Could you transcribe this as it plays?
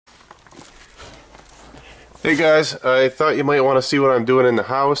Hey guys, I thought you might want to see what I'm doing in the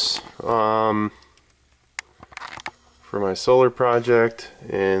house for my solar project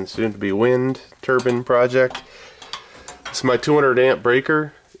and soon to be wind turbine project. This is my 200 amp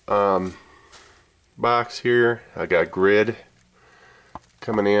breaker box here. I got grid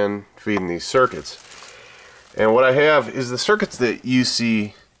coming in feeding these circuits, and what I have is the circuits that you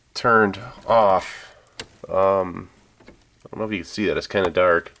see turned off. I don't know if you can see that, it's kind of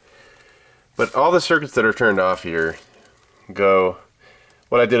dark. But all the circuits that are turned off here go,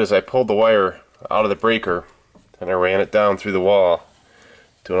 what I did is I pulled the wire out of the breaker and I ran it down through the wall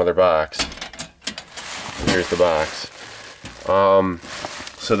to another box. And here's the box.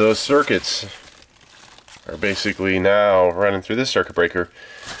 So those circuits are basically now running through this circuit breaker.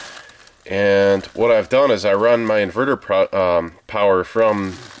 And what I've done is I run my inverter power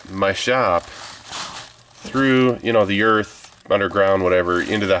from my shop through, the earth, underground, whatever,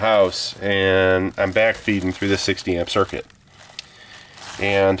 into the house, and I'm back feeding through this 60 amp circuit.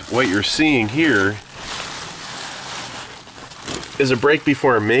 And what you're seeing here is a break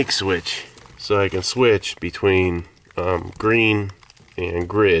before make switch, so I can switch between green and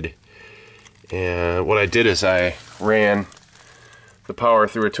grid. And what I did is I ran the power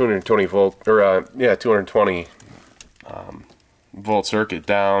through a 220 volt, or 220 volt circuit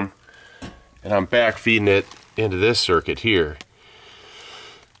down, and I'm back feeding it into this circuit here.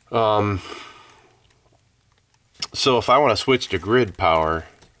 So if I want to switch to grid power,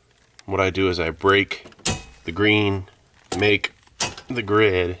 what I do is I break the green, make the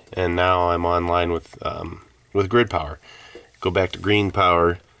grid, and now I'm online with grid power. Go back to green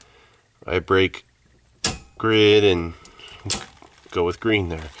power, I break grid and go with green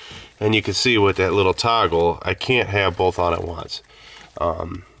there. And you can see with that little toggle, I can't have both on at once.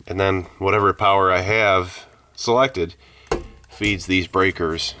 And then whatever power I have selected feeds these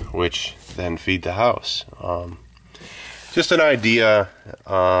breakers, which then feed the house. Just an idea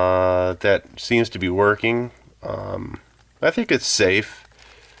that seems to be working. I think it's safe.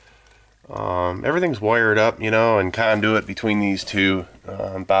 Everything's wired up, and conduit between these two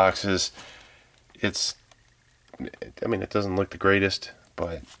boxes. It doesn't look the greatest,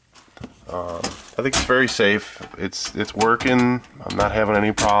 but I think it's very safe. It's working. I'm not having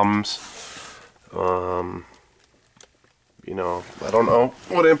any problems. I don't know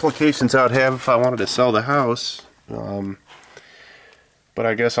what implications I'd have if I wanted to sell the house. But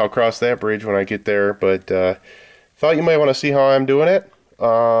I guess I'll cross that bridge when I get there. But thought you might want to see how I'm doing it.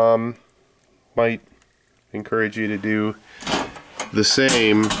 Might encourage you to do the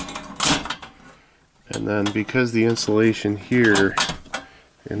same. And then because the insulation here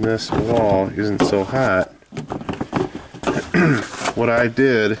in this wall isn't so hot, what I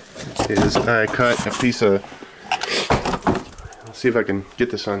did is I cut a piece of, let's see if I can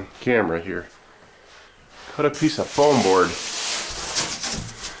get this on camera here, cut a piece of foam board,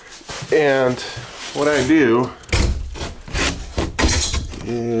 and what I do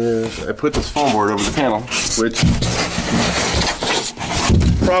is I put this foam board over the panel, which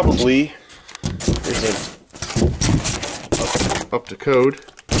probably isn't up to code,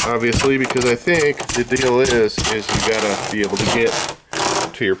 obviously, because I think the deal is you gotta be able to get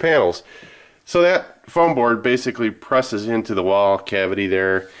to your panels. So that foam board basically presses into the wall cavity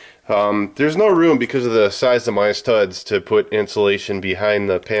there. There's no room because of the size of my studs to put insulation behind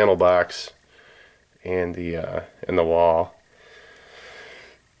the panel box and the wall.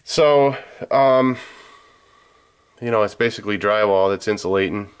 So it's basically drywall that's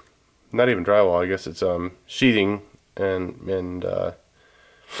insulating. Not even drywall, I guess it's sheathing and the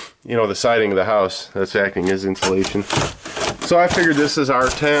siding of the house that's acting as insulation. So I figured this is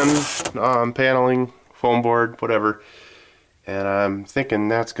R10 paneling, foam board, whatever, and I'm thinking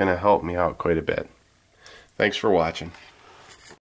that's going to help me out quite a bit. Thanks for watching.